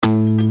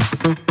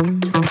Welcome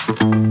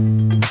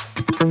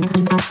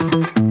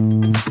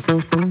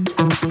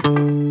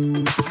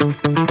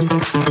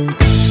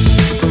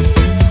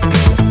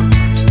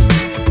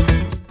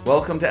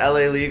to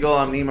LA Legal.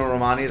 I'm Nima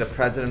Romani, the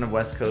president of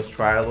West Coast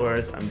Trial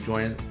Lawyers. I'm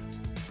joined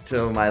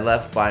to my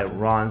left by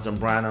Ron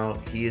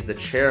Zambrano. He is the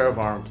chair of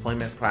our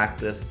employment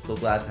practice. So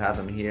glad to have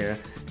him here.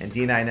 And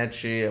Dina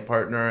Inetchi, a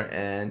partner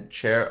and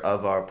chair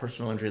of our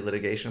personal injury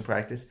litigation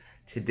practice.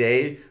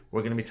 Today,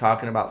 we're going to be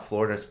talking about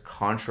Florida's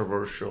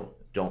controversial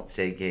Don't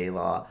Say Gay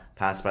law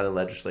passed by the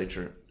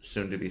legislature,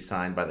 soon to be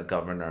signed by the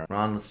governor.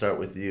 Ron, let's start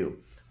with you.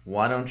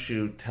 Why don't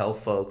you tell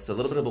folks a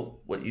little bit about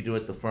what you do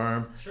at the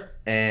firm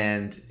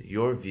and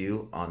your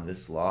view on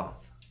this law?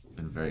 It's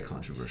been very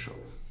controversial.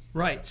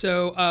 Right.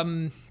 So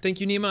thank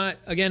you, Nima.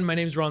 Again, my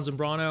name is Ron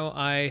Zambrano.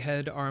 I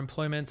head our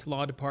employment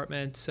law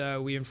department.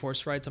 We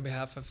enforce rights on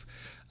behalf of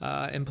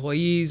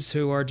employees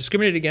who are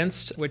discriminated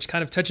against, which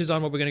kind of touches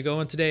on what we're going to go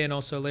on today, and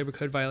also labor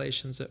code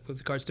violations with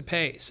regards to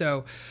pay.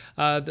 So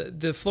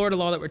the Florida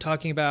law that we're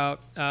talking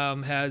about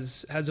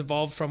has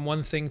evolved from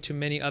one thing to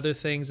many other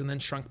things and then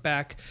shrunk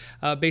back.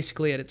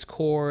 Basically, at its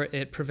core,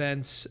 it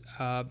prevents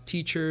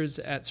teachers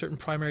at certain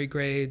primary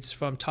grades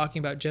from talking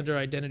about gender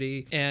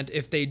identity. And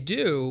if they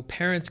do,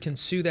 parents can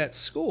sue that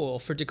school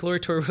for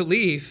declaratory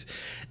relief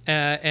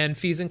and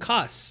fees and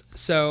costs.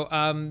 So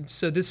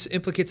this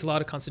implicates a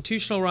lot of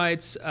constitutional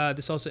rights.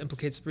 This also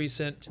implicates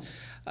recent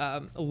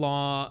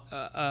law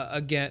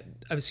a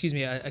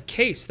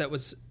case that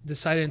was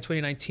decided in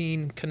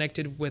 2019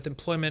 connected with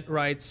employment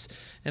rights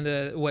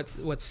and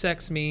what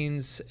sex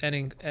means,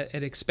 and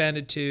it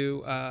expanded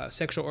to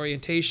sexual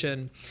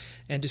orientation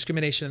and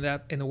discrimination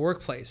in the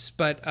workplace.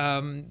 But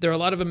there are a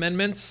lot of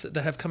amendments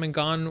that have come and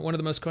gone. One of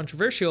the most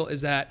controversial is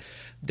that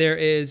there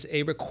is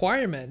a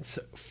requirement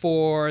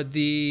for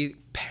the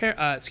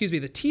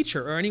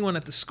teacher or anyone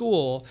at the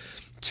school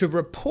to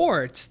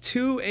report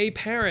to a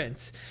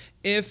parent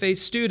if a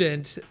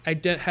student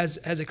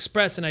has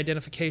expressed an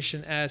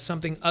identification as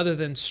something other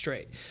than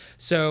straight.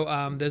 So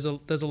there's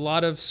a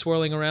lot of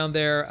swirling around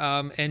there.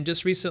 And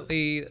just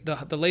recently,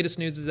 the latest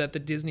news is that the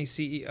Disney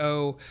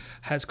CEO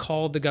has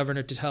called the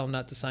governor to tell him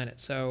not to sign it.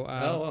 So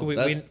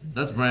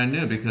that's brand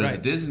new, because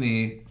right.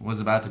 Disney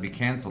was about to be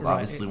canceled. Right.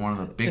 Obviously, one of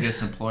the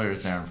biggest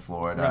employers there in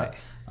Florida. Right.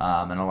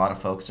 And a lot of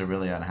folks are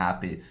really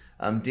unhappy.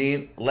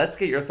 Dean, let's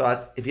get your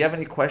thoughts. If you have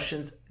any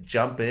questions,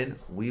 jump in.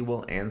 We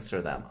will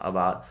answer them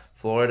about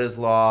Florida's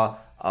law,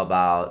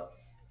 about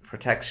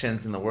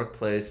protections in the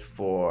workplace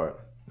for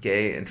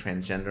gay and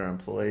transgender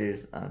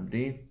employees.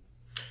 Dean?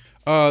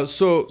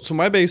 So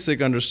my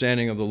basic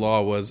understanding of the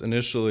law was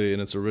initially, in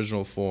its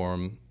original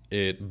form,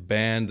 it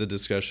banned the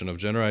discussion of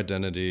gender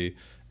identity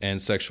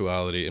and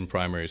sexuality in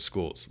primary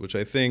schools, which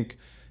I think,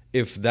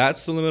 if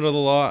that's the limit of the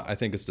law, I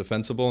think it's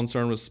defensible in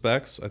certain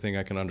respects. I think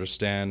I can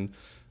understand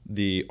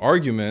the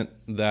argument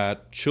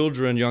that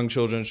young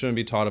children shouldn't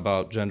be taught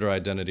about gender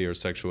identity or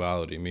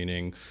sexuality,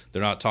 meaning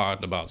they're not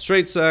taught about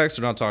straight sex,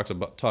 they're not taught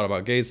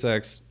about gay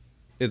sex.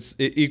 It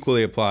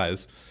equally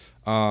applies.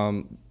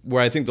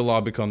 Where I think the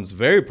law becomes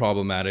very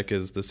problematic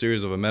is the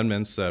series of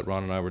amendments that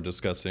Ron and I were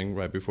discussing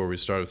right before we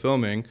started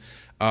filming.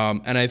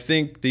 And I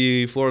think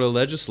the Florida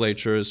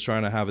legislature is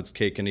trying to have its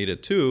cake and eat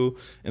it too,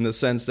 in the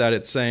sense that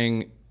it's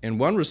saying, in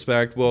one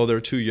respect, well,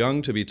 they're too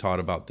young to be taught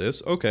about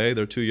this. Okay,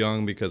 they're too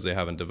young because they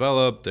haven't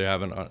developed, they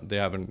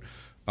haven't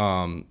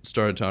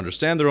started to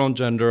understand their own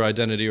gender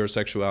identity or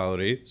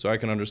sexuality. So I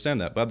can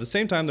understand that. But at the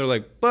same time, they're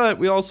like, but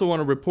we also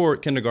want to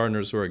report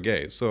kindergartners who are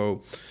gay.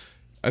 So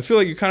I feel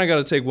like you kind of got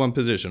to take one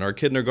position. Are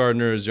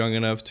kindergartners young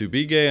enough to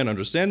be gay and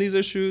understand these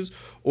issues,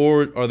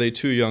 or are they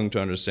too young to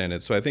understand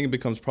it? So I think it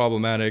becomes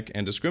problematic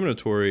and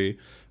discriminatory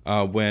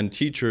when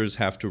teachers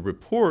have to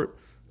report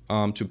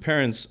to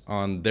parents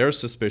on their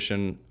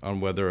suspicion on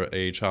whether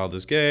a child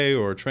is gay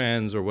or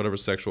trans or whatever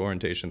sexual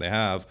orientation they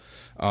have.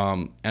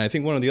 And I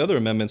think one of the other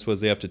amendments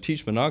was they have to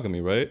teach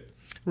monogamy, right?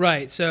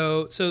 Right.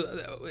 So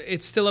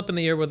it's still up in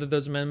the air whether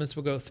those amendments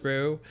will go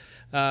through.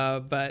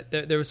 But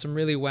there were some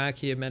really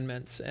wacky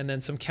amendments, and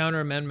then some counter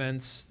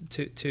amendments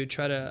to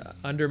try to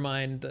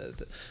undermine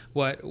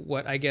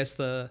what I guess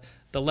the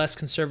less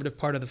conservative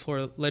part of the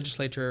Florida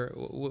legislature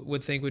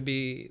would think would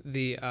be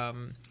the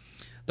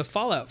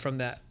fallout from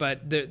that.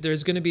 But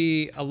there's going to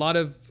be a lot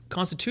of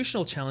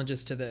constitutional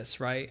challenges to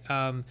this, right?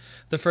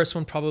 The first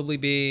one probably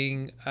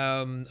being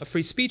a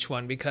free speech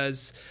one,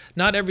 because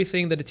not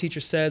everything that a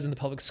teacher says in the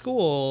public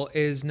school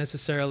is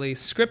necessarily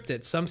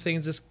scripted. Some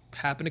things just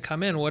happen to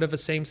come in. What if a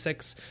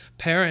same-sex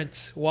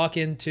parent walk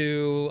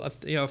into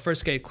a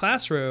first grade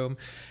classroom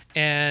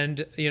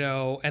and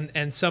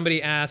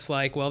somebody asks,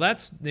 like, well,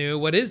 that's new,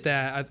 what is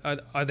that?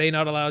 Are they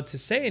not allowed to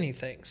say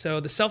anything? So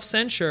the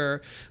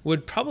self-censure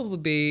would probably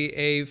be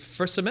a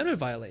First Amendment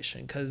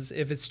violation, because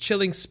if it's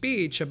chilling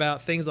speech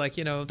about things like,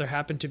 there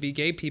happen to be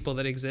gay people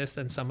that exist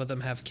and some of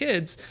them have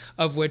kids,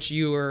 of which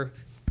your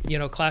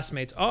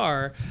classmates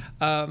are,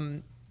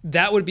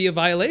 that would be a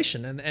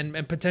violation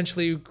and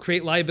potentially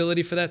create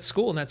liability for that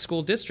school and that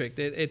school district.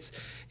 It's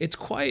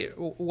quite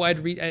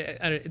wide.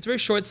 It's very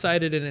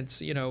short-sighted, and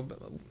it's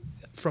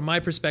from my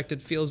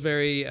perspective, feels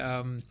very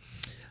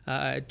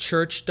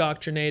church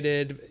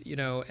doctrinated,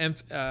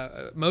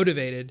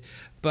 motivated.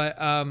 But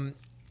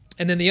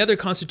and then the other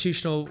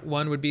constitutional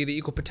one would be the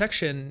equal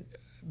protection,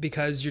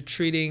 because you're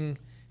treating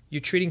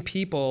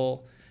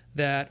people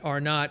that are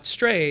not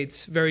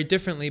straights very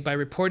differently by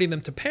reporting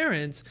them to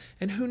parents,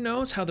 and who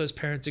knows how those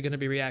parents are going to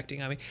be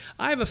reacting. I mean,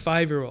 I have a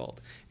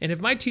 5-year-old, and if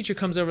my teacher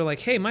comes over like,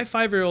 hey, my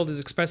 5-year-old is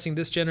expressing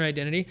this gender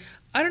identity,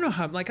 I don't know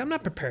how, I'm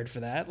not prepared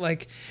for that.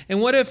 And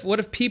what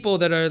if people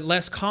that are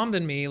less calm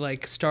than me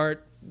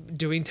start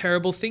doing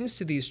terrible things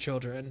to these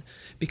children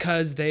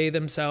because they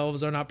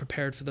themselves are not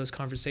prepared for those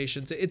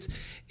conversations? It's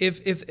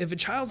if a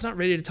child's not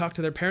ready to talk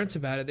to their parents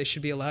about it, they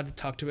should be allowed to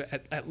talk to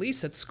it at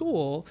least at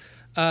school.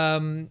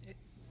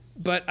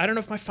 But I don't know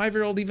if my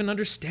 5-year-old even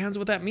understands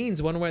what that means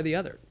one way or the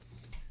other.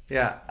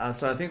 Yeah,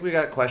 so I think we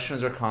got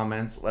questions or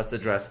comments. Let's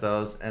address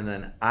those, and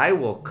then I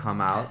will come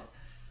out,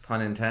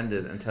 pun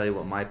intended, and tell you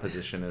what my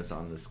position is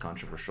on this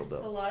controversial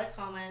bill. So a lot of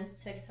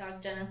comments.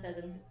 TikTok, Jenna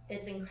says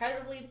it's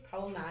incredibly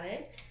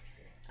problematic.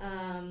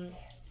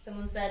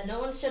 Someone said no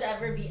one should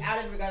ever be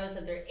outed regardless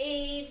of their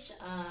age.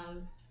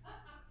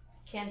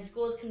 Can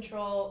schools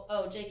control...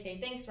 Oh,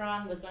 JK, thanks,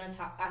 Ron, was going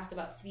to ask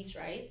about speech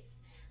rights.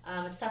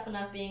 It's tough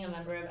enough being a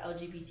member of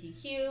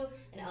LGBTQ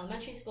in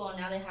elementary school, and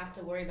now they have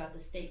to worry about the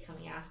state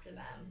coming after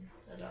them.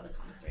 Those are all the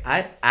comments right now.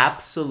 I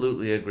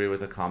absolutely agree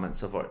with the comments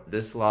so far.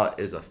 This law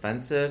is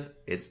offensive,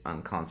 it's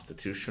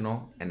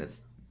unconstitutional, and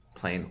it's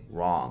plain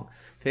wrong.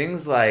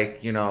 Things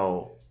like,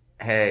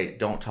 hey,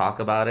 don't talk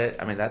about it.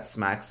 I mean, that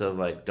smacks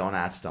of don't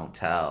ask, don't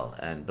tell,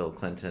 and Bill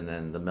Clinton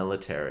and the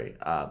military.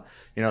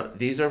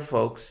 These are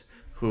folks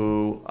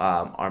who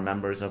are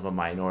members of a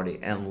minority,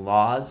 and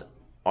laws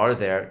are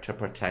there to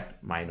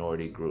protect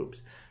minority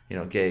groups.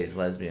 Gays,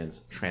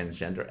 lesbians,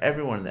 transgender,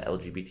 everyone in the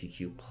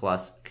LGBTQ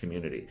plus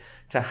community.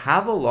 To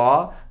have a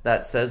law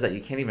that says that you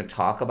can't even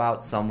talk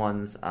about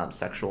someone's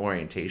sexual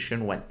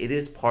orientation when it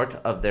is part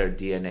of their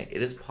DNA,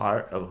 it is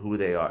part of who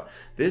they are.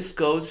 This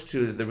goes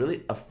to the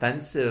really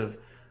offensive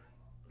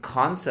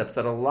concepts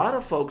that a lot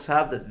of folks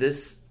have, that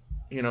this,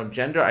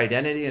 gender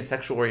identity and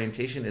sexual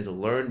orientation is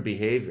learned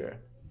behavior.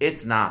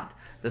 It's not.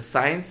 The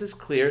science is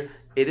clear.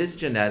 It is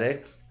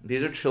genetic.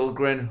 These are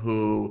children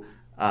who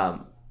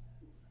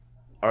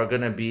are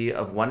going to be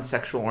of one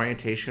sexual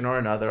orientation or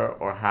another,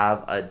 or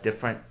have a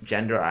different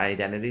gender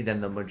identity than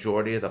the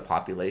majority of the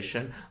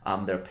population.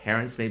 Their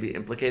parents may be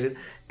implicated.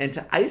 And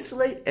to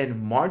isolate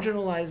and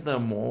marginalize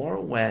them more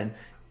when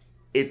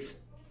it's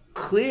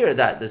clear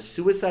that the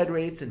suicide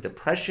rates and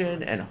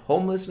depression and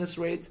homelessness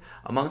rates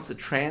amongst the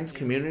trans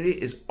community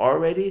is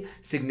already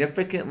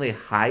significantly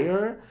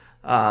higher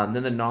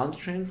than the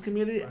non-trans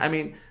community. I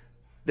mean,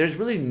 there's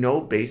really no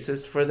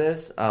basis for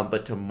this,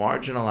 but to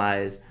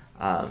marginalize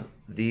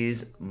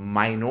these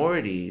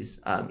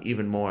minorities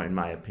even more, in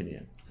my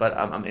opinion. But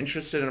I'm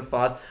interested in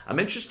thoughts. I'm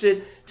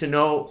interested to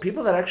know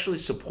people that actually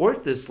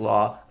support this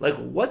law.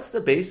 What's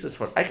the basis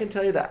for it? I can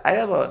tell you that I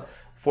have a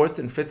 4th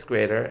and 5th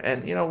grader,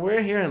 and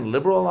we're here in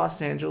liberal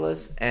Los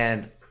Angeles,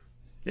 and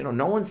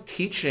no one's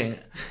teaching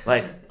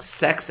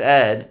sex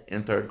ed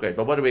in 3rd grade.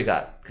 But what do we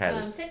got,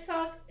 Kylie?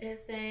 TikTok is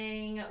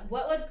saying,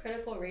 what would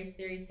critical race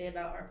theory say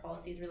about our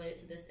policies related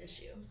to this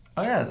issue?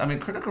 Oh yeah, I mean,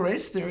 critical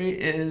race theory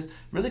is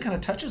really kind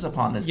of touches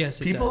upon this. Yes,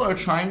 it People does. are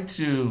trying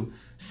to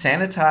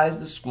sanitize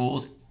the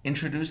schools,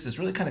 introduce this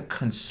really kind of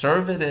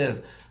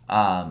conservative.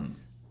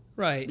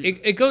 Right.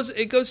 It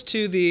goes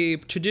to the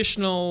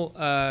traditional,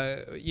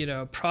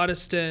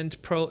 Protestant,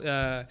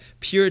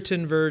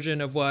 Puritan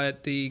version of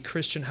what the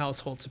Christian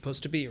household's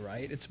supposed to be.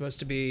 Right. It's supposed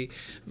to be,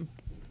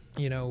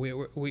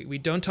 we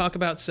don't talk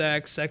about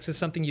sex. Sex is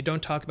something you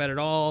don't talk about at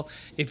all.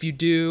 If you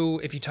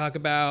talk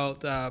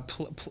about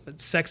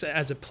sex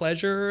as a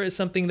pleasure is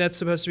something that's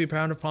supposed to be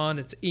frowned upon.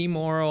 It's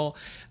immoral.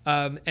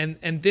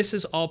 And this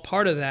is all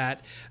part of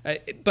that.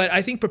 But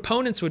I think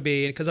proponents would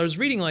be, because I was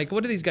reading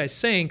what are these guys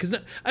saying? Because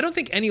I don't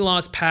think any law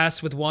is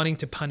passed with wanting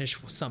to punish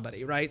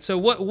somebody, right? So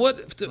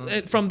what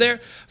from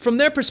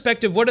their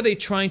perspective, what are they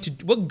trying to?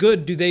 What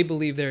good do they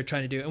believe they're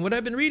trying to do? And what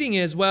I've been reading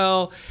is,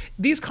 well,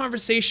 these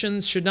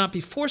conversations should not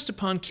be forced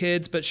upon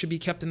kids, but should be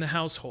kept in the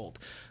household.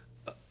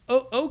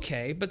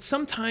 Okay, but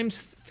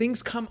sometimes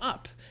things come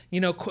up.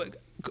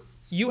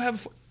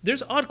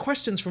 There's odd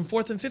questions from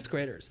 4th and 5th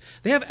graders.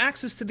 They have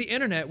access to the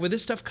internet where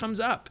this stuff comes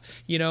up.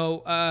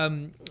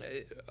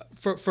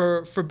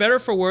 For better or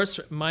for worse,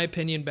 my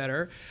opinion,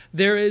 better.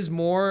 There is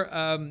more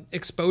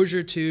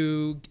exposure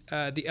to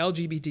the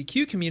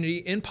LGBTQ community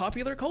in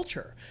popular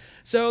culture,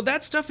 so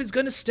that stuff is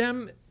going to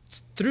stem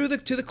to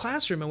the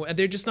classroom, and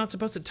they're just not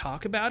supposed to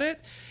talk about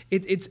it.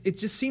 It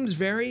just seems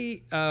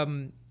very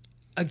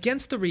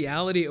against the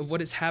reality of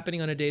what is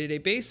happening on a day-to-day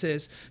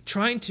basis,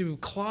 trying to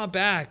claw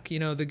back,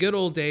 the good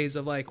old days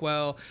of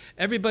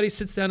everybody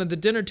sits down at the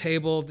dinner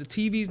table, the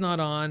TV's not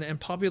on, and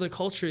popular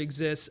culture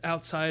exists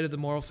outside of the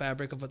moral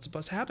fabric of what's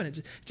supposed to happen.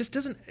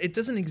 It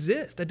doesn't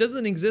exist. That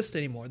doesn't exist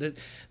anymore.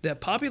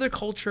 That popular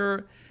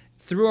culture,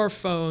 through our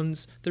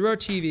phones, through our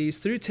TVs,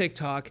 through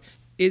TikTok,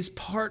 is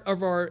part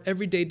of our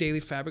everyday daily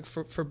fabric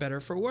for better or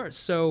for worse.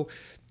 So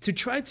to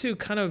try to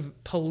kind of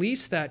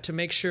police that to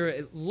make sure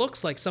it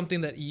looks like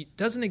something that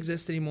doesn't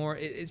exist anymore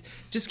is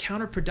just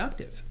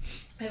counterproductive.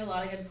 I have a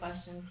lot of good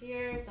questions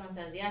here. Someone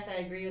says, yes,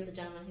 I agree with the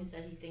gentleman who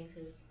said he thinks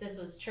this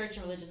was church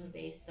and religion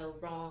based, so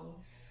wrong.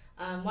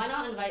 Why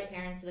not invite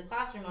parents to the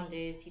classroom on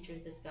days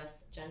teachers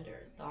discuss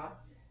gender?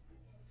 Thoughts?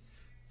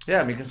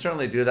 Yeah, we can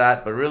certainly do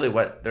that, but really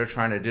what they're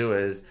trying to do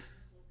is,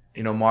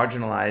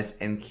 marginalize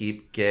and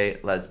keep gay,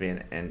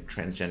 lesbian, and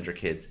transgender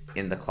kids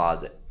in the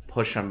closet,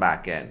 push them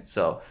back in.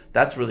 So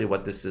that's really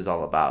what this is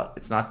all about.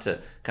 It's not to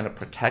kind of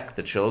protect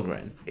the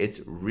children. It's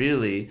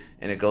really,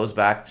 and it goes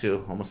back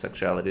to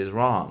homosexuality is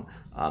wrong.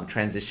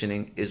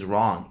 Transitioning is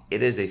wrong.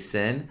 It is a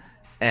sin.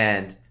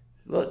 And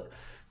look,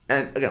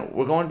 and again,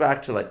 we're going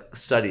back to like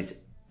studies.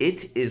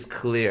 It is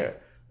clear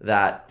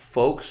that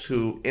folks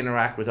who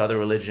interact with other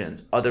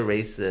religions, other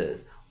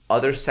races,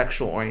 other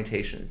sexual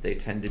orientations, they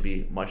tend to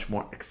be much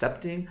more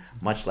accepting,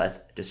 much less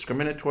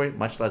discriminatory,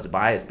 much less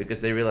biased, because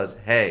they realize,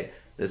 hey,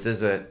 this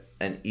isn't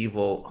an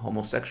evil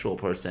homosexual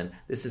person.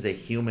 This is a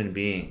human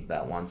being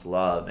that wants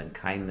love and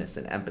kindness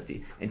and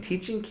empathy. And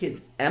teaching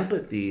kids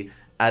empathy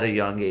at a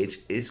young age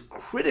is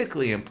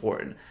critically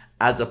important,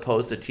 as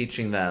opposed to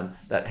teaching them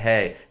that,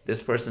 hey,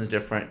 this person's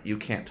different, you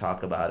can't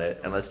talk about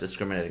it, and let's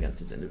discriminate against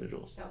these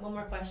individuals. Got one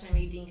more question.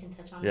 Maybe Dean can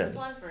touch on this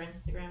one for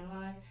Instagram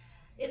Live.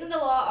 Isn't the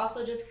law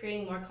also just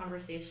creating more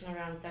conversation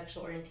around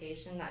sexual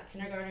orientation that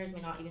kindergartners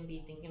may not even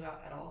be thinking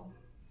about at all?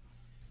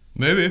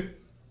 Maybe.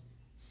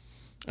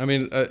 I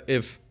mean, I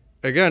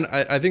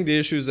think the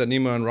issues that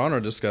Nima and Ron are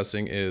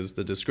discussing is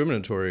the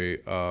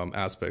discriminatory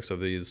aspects of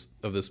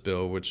this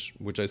bill,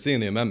 which I see in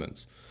the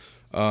amendments.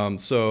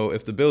 So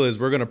if the bill is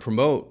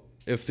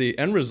if the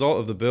end result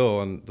of the bill,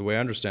 and the way I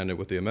understand it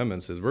with the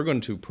amendments, is we're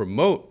going to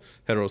promote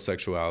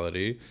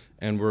heterosexuality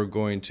and we're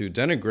going to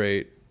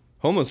denigrate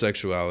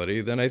homosexuality,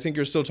 then I think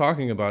you're still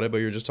talking about it, but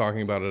you're just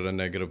talking about it in a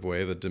negative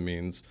way that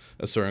demeans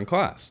a certain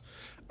class.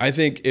 I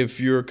think if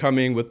you're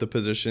coming with the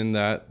position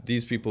that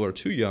these people are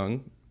too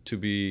young to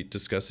be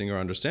discussing or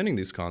understanding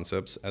these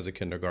concepts as a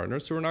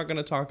kindergartner, so we're not going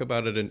to talk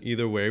about it in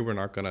either way. We're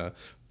not going to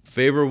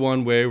favor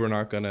one way. We're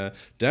not going to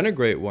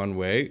denigrate one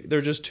way.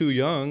 They're just too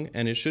young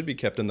and it should be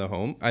kept in the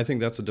home. I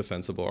think that's a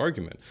defensible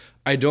argument.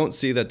 I don't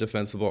see that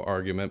defensible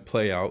argument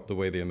play out the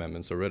way the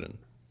amendments are written.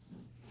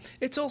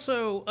 It's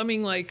also, I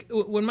mean, like,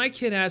 when my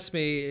kid asked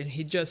me, and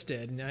he just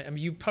did, and I mean,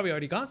 you've probably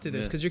already gone through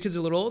this because your kid's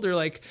a little older,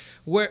 like,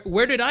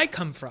 where did I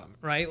come from,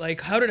 right?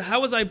 Like, how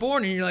was I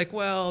born? And you're like,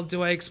 well,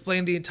 do I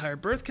explain the entire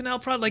birth canal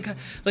problem?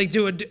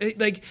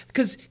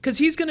 Because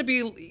he's going to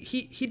be,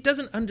 he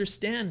doesn't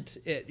understand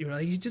it,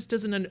 he just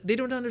doesn't, they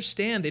don't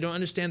understand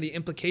the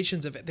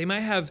implications of it. They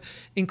might have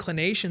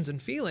inclinations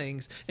and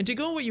feelings. And to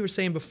go on what you were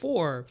saying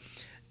before,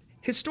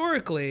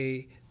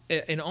 historically,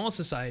 in all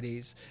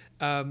societies,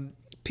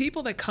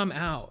 people that come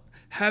out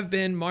have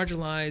been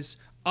marginalized,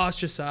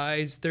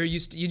 ostracized. You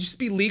used to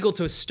be legal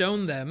to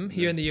stone them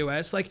here in the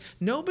U.S. Like,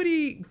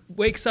 nobody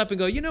wakes up and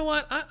go, you know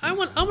what? I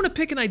want to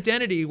pick an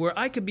identity where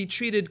I could be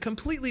treated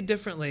completely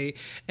differently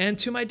and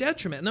to my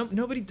detriment. No,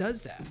 nobody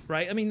does that,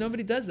 right? I mean,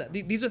 nobody does that.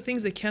 These are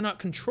things they cannot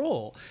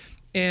control.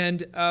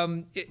 And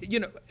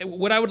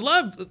what I would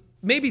love,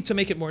 maybe to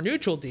make it more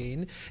neutral,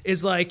 Dean,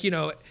 is like,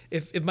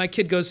 if my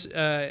kid goes,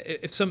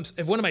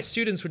 if one of my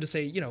students were to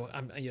say,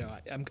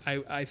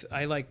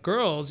 I like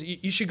girls,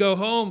 you should go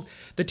home.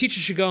 The teacher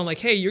should go and like,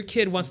 hey, your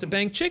kid wants to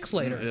bang chicks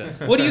later.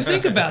 Yeah. What do you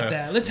think about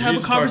that? Let's have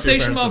a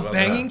conversation about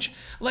banging.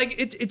 Like,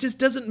 it just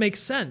doesn't make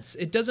sense.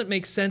 It doesn't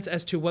make sense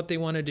as to what they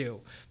want to do.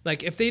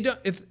 Like, if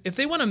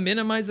they want to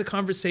minimize the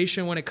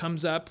conversation when it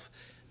comes up,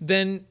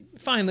 then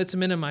fine, let's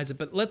minimize it.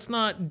 But let's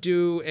not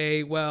do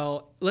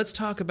let's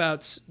talk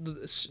about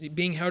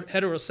being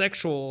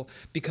heterosexual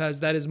because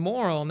that is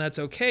moral and that's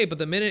okay. But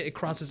the minute it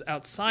crosses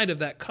outside of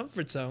that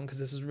comfort zone, because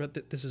this is what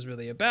this is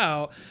really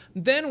about,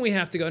 then we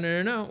have to go,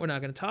 no, we're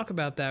not going to talk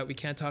about that. We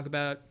can't talk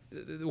about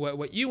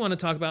what you want to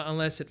talk about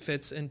unless it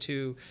fits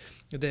into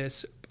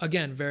this,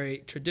 again,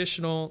 very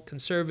traditional,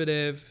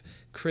 conservative,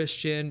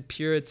 Christian,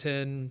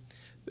 Puritan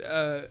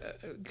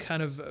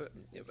kind of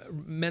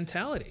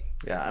mentality.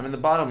 Yeah, I mean, the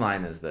bottom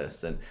line is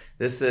this, and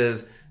this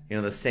is,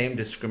 the same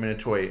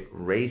discriminatory,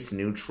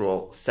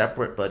 race-neutral,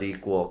 separate but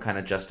equal kind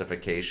of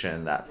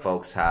justification that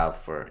folks have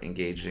for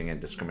engaging in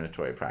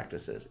discriminatory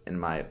practices, in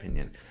my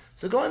opinion.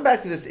 So going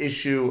back to this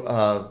issue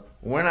of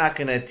we're not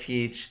going to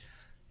teach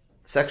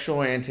sexual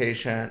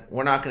orientation,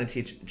 we're not going to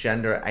teach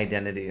gender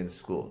identity in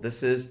school.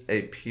 This is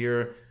a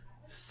pure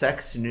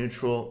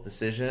sex-neutral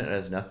decision. It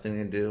has nothing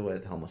to do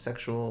with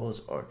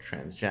homosexuals or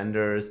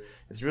transgenders.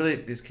 It's really,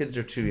 these kids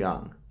are too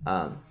young.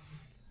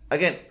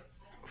 Again,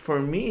 for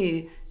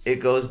me, it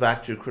goes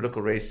back to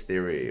critical race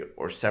theory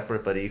or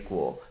separate but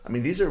equal. I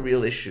mean, these are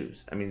real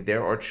issues. I mean,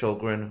 there are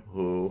children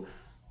who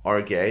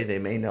are gay. They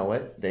may know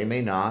it. They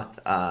may not.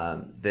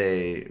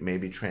 They may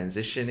be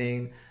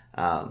transitioning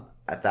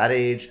at that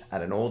age,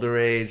 at an older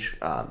age.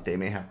 They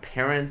may have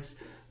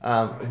parents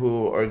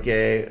who are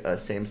gay,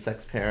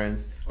 same-sex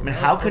parents. I mean,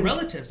 how can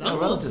relatives,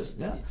 uncles,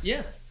 relatives,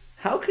 yeah.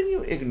 How can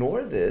you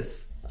ignore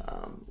this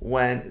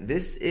when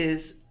this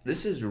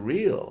is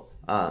real.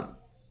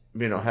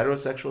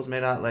 Heterosexuals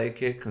may not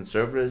like it,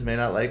 conservatives may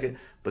not like it,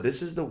 but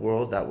this is the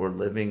world that we're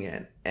living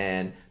in.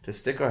 And to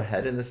stick our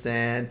head in the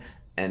sand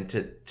and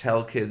to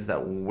tell kids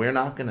that we're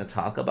not going to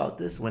talk about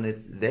this when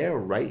it's there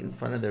right in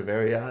front of their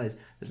very eyes,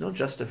 there's no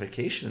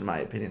justification, in my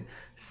opinion.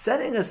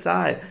 Setting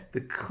aside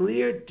the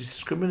clear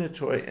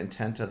discriminatory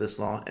intent of this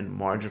law and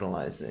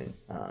marginalizing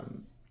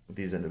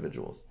these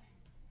individuals.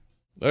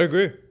 I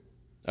agree.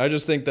 I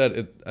just think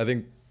that I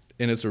think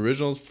in its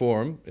original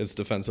form, it's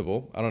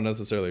defensible. I don't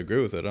necessarily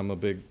agree with it. I'm a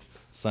big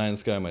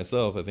science guy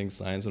myself. I think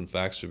science and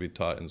facts should be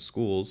taught in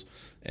schools,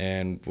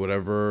 and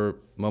whatever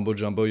mumbo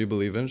jumbo you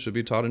believe in should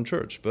be taught in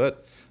church.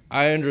 But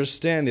I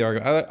understand the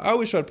argument. I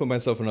always try to put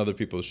myself in other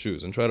people's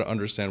shoes and try to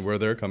understand where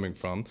they're coming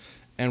from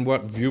and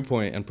what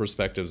viewpoint and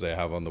perspectives they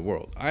have on the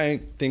world.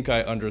 I think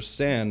I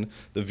understand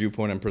the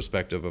viewpoint and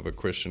perspective of a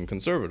Christian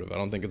conservative. I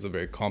don't think it's a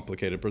very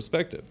complicated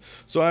perspective.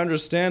 So I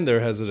understand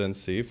their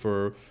hesitancy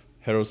for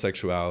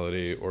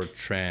heterosexuality or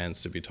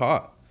trans to be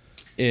taught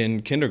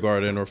in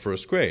kindergarten or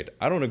first grade.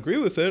 I don't agree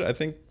with it. I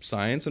think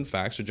science and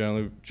facts should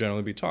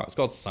generally be taught. It's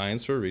called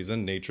science for a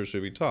reason. Nature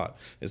should be taught.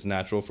 It's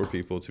natural for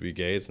people to be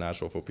gay. It's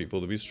natural for people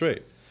to be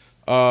straight.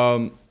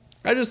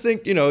 I just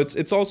think,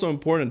 it's also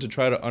important to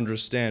try to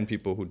understand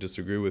people who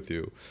disagree with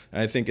you.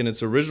 And I think in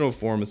its original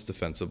form, it's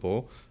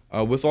defensible.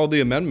 With all the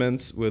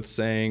amendments, with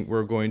saying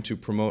we're going to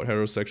promote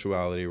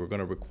heterosexuality, we're going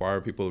to require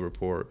people to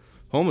report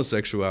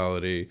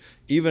homosexuality,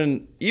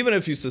 even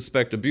if you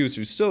suspect abuse,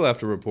 you still have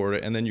to report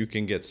it, and then you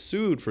can get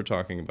sued for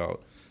talking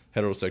about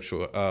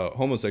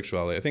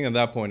homosexuality. I think at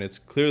that point it's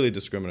clearly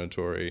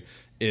discriminatory.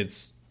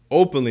 It's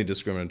openly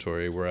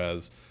discriminatory,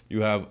 whereas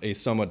you have a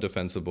somewhat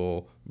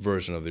defensible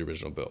version of the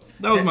original bill.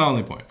 That was my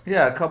only point.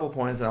 Yeah, a couple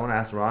points, and I want to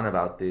ask Ron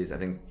about these. I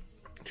think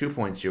 2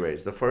 points you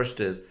raised. The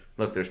first is,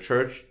 look, there's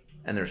church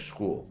and there's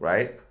school,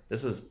 right?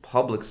 This is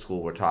public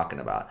school we're talking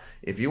about.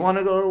 If you want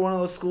to go to one of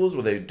those schools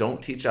where they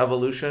don't teach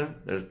evolution,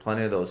 there's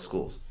plenty of those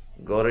schools.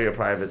 Go to your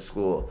private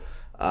school.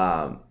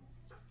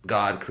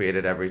 God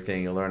created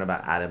everything. You learn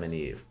about Adam and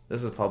Eve.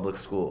 This is public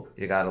school.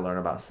 You got to learn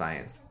about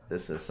science.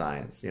 This is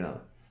science.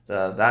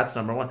 That's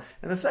number one.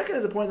 And the second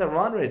is the point that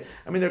Ron raised.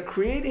 I mean, they're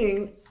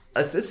creating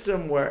a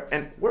system where,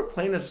 and we're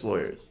plaintiffs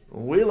lawyers.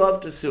 We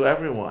love to sue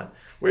everyone.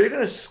 Where you're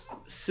going to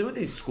sue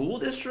these school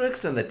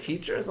districts and the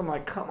teachers. I'm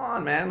like, come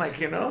on, man.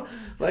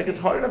 It's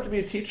hard enough to be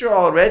a teacher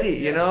already.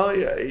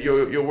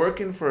 You're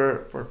working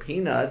for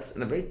peanuts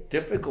and a very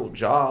difficult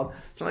job.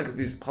 It's not like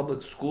these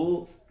public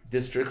school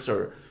districts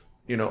are,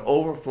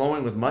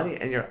 overflowing with money,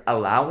 and you're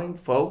allowing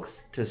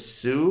folks to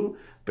sue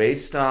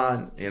based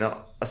on,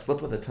 a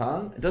slip of the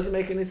tongue. It doesn't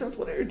make any sense.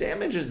 What are your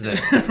damages then?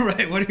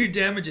 Right. What are your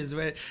damages?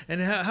 Right?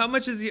 And how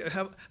much is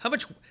how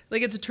much,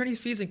 like, it's attorney's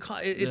fees and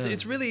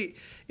it's really,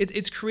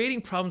 it's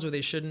creating problems where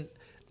they shouldn't.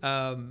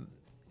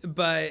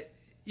 But,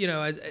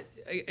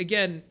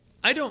 again,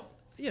 I don't,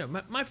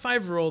 my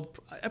 5-year-old,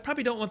 I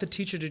probably don't want the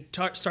teacher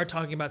to start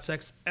talking about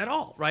sex at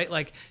all, right?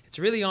 Like, it's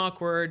really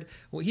awkward.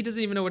 Well, he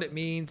doesn't even know what it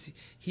means.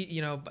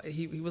 He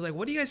was like,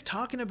 what are you guys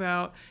talking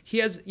about? He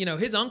has,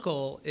 his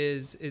uncle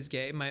is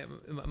gay,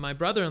 my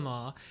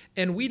brother-in-law,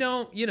 and we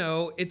don't,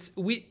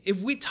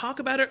 if we talk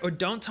about it or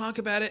don't talk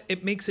about it,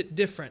 it makes it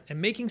different. And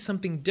making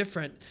something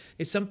different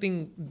is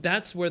something,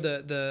 that's where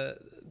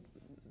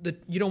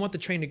you don't want the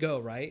train to go,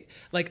 right?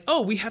 Like,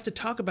 we have to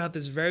talk about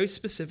this very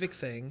specific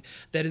thing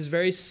that is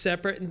very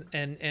separate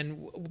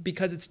and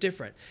because it's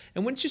different.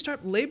 And once you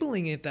start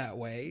labeling it that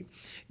way,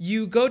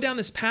 you go down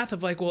this path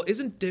of like, well,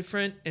 isn't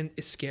different and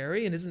is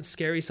scary, and isn't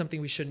scary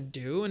something we shouldn't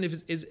do? And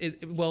if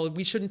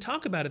we shouldn't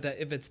talk about it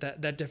if it's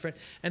that different.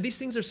 And these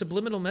things are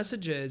subliminal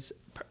messages,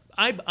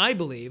 I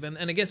believe, and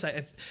I guess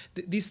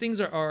these things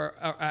are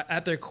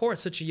at their core at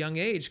such a young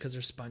age because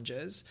they're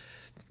sponges.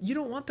 You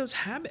don't want those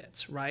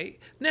habits, right?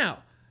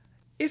 Now,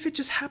 if it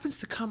just happens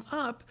to come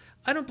up,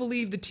 I don't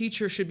believe the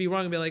teacher should be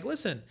wrong and be like,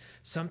 listen,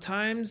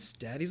 sometimes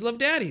daddies love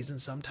daddies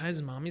and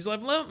sometimes mommies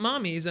love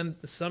mommies, and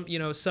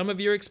some of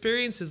your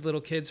experiences,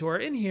 little kids who are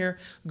in here,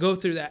 go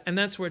through that, and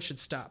that's where it should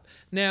stop.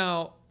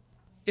 Now,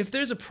 if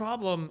there's a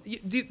problem,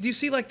 do you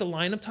see like the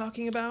line I'm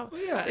talking about?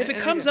 Well, yeah. If it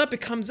comes up,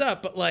 it comes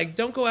up. But like,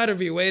 don't go out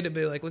of your way to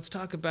be like, let's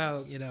talk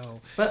about,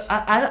 But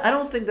I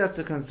don't think that's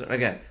a concern.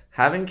 Again,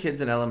 having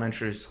kids in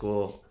elementary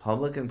school,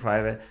 public and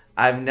private,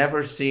 I've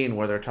never seen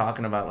where they're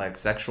talking about like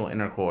sexual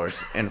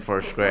intercourse in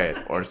first grade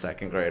or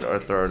second grade or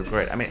third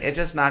grade. I mean, it's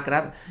just not going to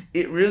happen.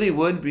 It really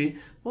would be,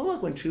 well,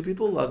 look, when two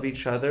people love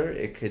each other,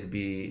 it could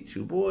be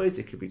two boys,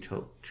 it could be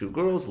two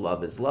girls,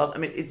 love is love. I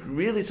mean, it's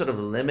really sort of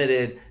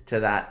limited to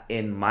that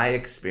in my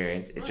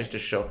experience. It's just to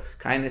show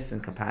kindness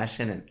and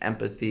compassion and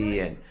empathy.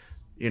 And,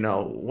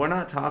 we're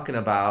not talking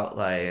about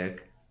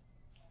like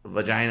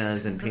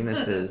vaginas and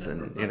penises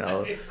and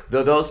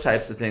those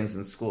types of things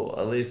in school.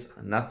 At least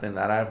nothing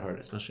that I've heard,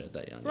 especially at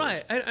that young age.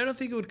 Right. I don't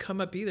think it would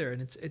come up either,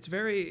 and it's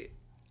very.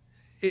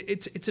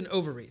 It's an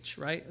overreach,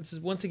 right? This is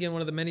once again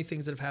one of the many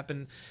things that have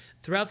happened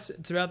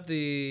throughout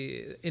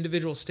the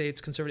individual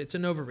states, conservative, it's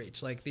an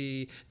overreach. Like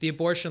the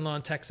abortion law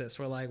in Texas,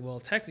 we're like, well,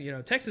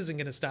 Texas isn't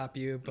going to stop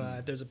you,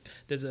 but there's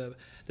a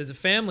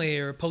family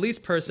or a police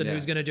person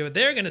who's going to do it.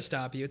 They're going to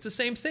stop you. It's the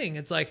same thing.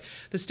 It's like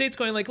the state's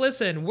going like,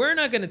 listen, we're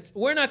not going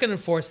to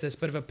enforce this,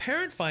 but if a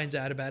parent finds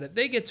out about it,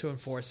 they get to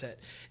enforce it.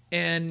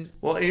 And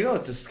well,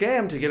 it's a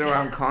scam to get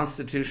around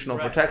constitutional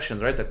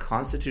protections, right? The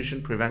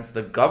Constitution prevents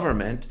the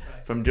government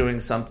from doing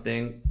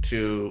something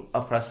to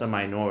oppress a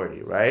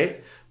minority,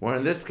 right? Where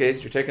in this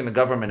case, you're taking the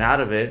government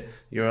out of it.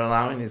 You're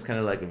allowing these kind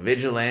of like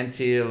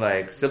vigilante,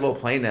 like civil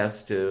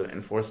plaintiffs to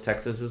enforce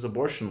Texas's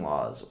abortion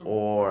laws,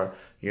 or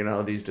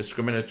these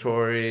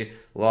discriminatory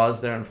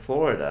laws there in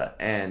Florida,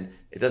 and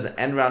it doesn't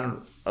end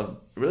run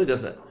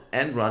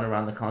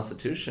around the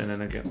Constitution,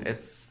 and again,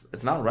 it's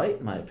not right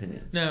in my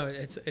opinion. No,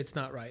 it's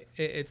not right.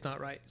 It's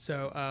not right.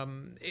 So,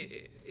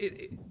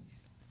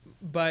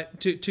 but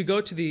to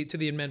go to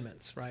the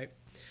amendments, right?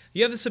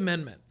 You have this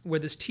amendment where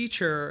this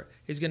teacher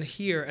is going to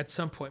hear at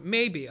some point,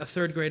 maybe a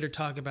third grader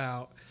talk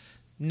about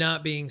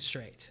not being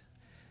straight.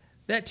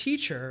 That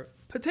teacher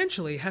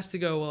potentially has to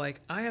go, well, like,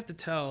 I have to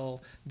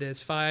tell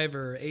this 5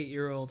 or 8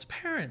 year old's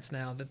parents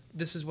now that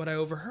this is what I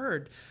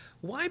overheard.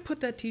 Why put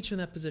that teacher in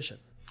that position?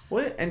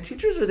 Well, and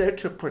teachers are there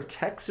to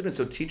protect students.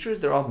 So teachers,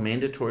 they're all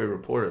mandatory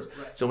reporters.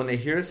 Right. So when they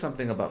hear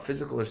something about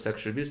physical or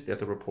sexual abuse, they have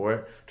to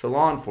report to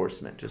law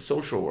enforcement, to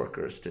social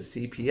workers, to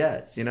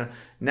CPS.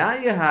 Now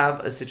you have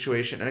a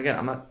situation, and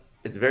again,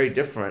 it's very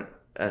different.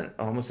 And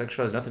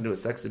homosexuality has nothing to do with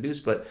sex abuse,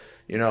 but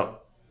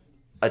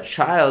a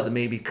child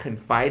may be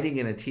confiding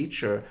in a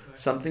teacher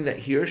something that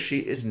he or she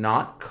is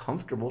not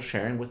comfortable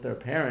sharing with their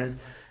parents,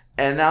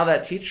 and now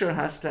that teacher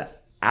has to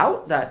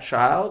out that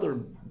child or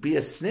be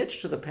a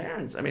snitch to the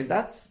parents. I mean,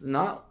 that's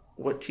not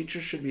what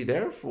teachers should be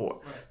there for.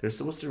 Right. They're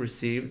supposed to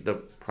receive the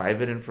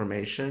private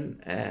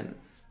information and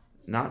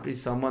not be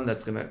someone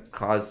that's going to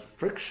cause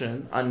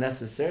friction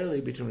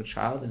unnecessarily between a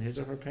child and his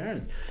or her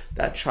parents.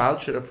 That child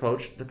should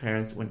approach the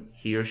parents when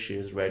he or she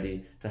is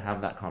ready to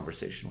have that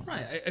conversation with them.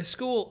 Right. A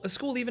school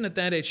even at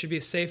that age should be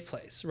a safe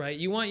place, right?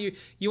 You want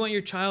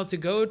your child to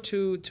go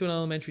to an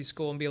elementary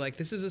school and be like,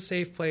 this is a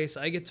safe place.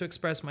 I get to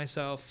express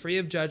myself free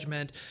of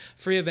judgment,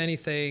 free of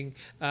anything,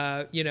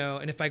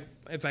 and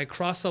if I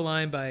cross a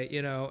line by,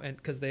 and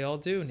because they all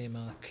do,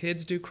 Nima,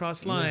 kids do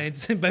cross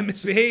lines by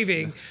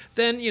misbehaving,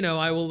 then,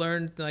 I will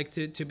learn like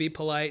to be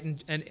polite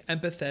and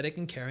empathetic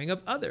and caring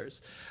of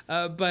others.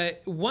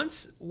 But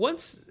once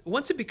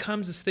it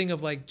becomes this thing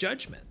of like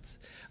judgment,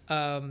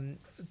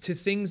 to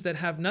things that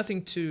have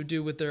nothing to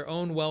do with their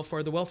own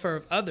welfare, the welfare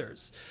of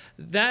others,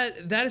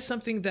 that is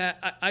something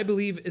that I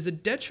believe is a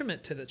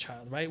detriment to the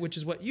child, right? Which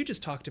is what you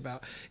just talked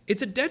about.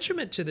 It's a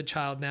detriment to the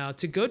child now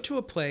to go to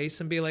a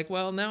place and be like,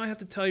 well, now I have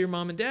to tell your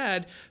mom and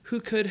dad, who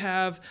could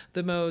have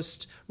the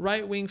most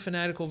right-wing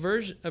fanatical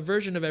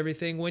version of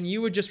everything, when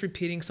you were just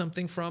repeating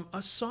something from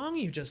a song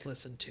you just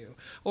listened to,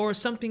 or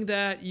something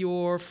that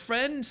your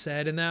friend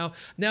said, and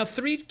now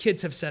 3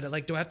 kids have said it.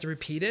 Like, do I have to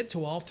repeat it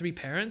to all 3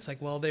 parents?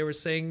 Like, well, they were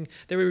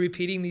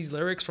repeating these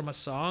lyrics from a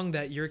song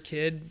that your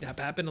kid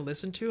happened to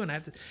listen to, and I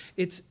have to.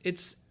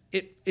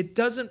 It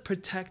doesn't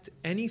protect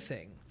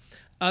anything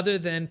other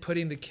than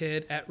putting the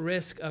kid at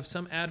risk of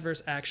some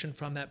adverse action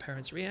from that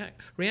parent's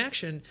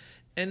reaction.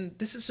 And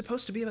this is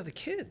supposed to be about the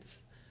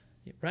kids,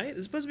 right?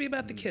 It's supposed to be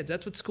about the kids.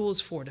 That's what school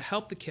is for, to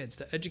help the kids,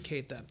 to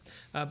educate them.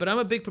 But I'm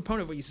a big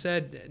proponent of what you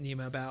said,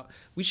 Nima, about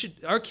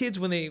our kids,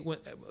 when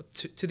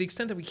to the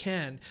extent that we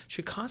can,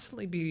 should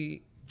constantly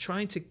be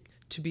trying to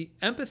be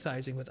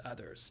empathizing with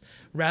others,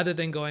 rather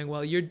than going,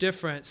 well, you're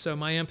different, so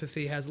my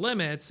empathy has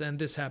limits, and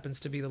this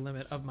happens to be the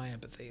limit of my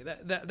empathy.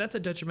 That's a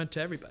detriment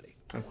to everybody.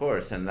 Of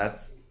course, and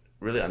that's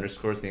really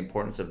underscores the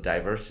importance of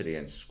diversity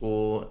in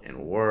school,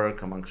 in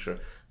work, amongst your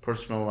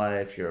personal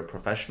life, your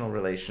professional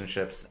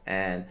relationships,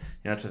 and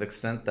to the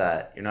extent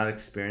that you're not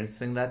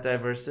experiencing that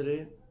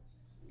diversity,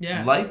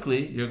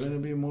 likely you're going to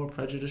be more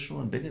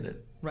prejudicial and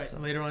bigoted. Right, so.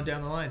 Later on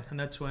down the line. And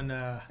that's when,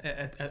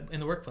 in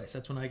the workplace,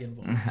 that's when I get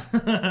involved.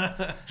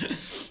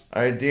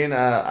 All right, Dean,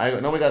 I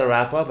know we got to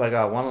wrap up. I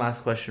got one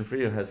last question for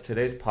you. Has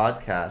today's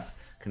podcast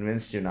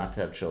convinced you not to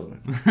have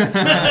children? I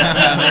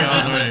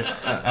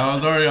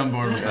was already on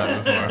board with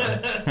that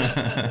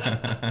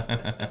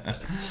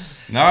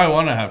before. Now I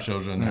want to have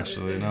children,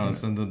 actually. No,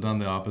 it's done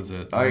the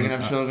opposite. Are you going to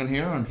have children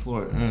here or in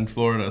Florida? In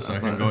Florida, so I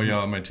can go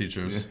yell at my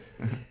teachers.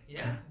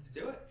 Yeah,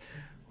 do it.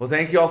 Well,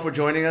 thank you all for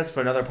joining us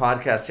for another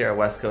podcast here at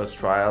West Coast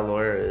Trial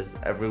Lawyers.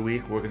 Every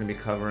week, we're going to be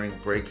covering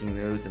breaking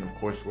news, and of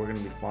course, we're going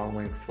to be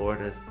following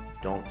Florida's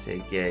Don't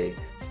Say Gay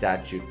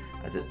statute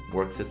as it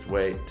works its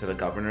way to the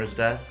governor's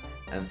desk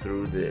and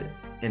through the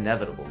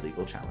inevitable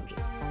legal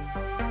challenges.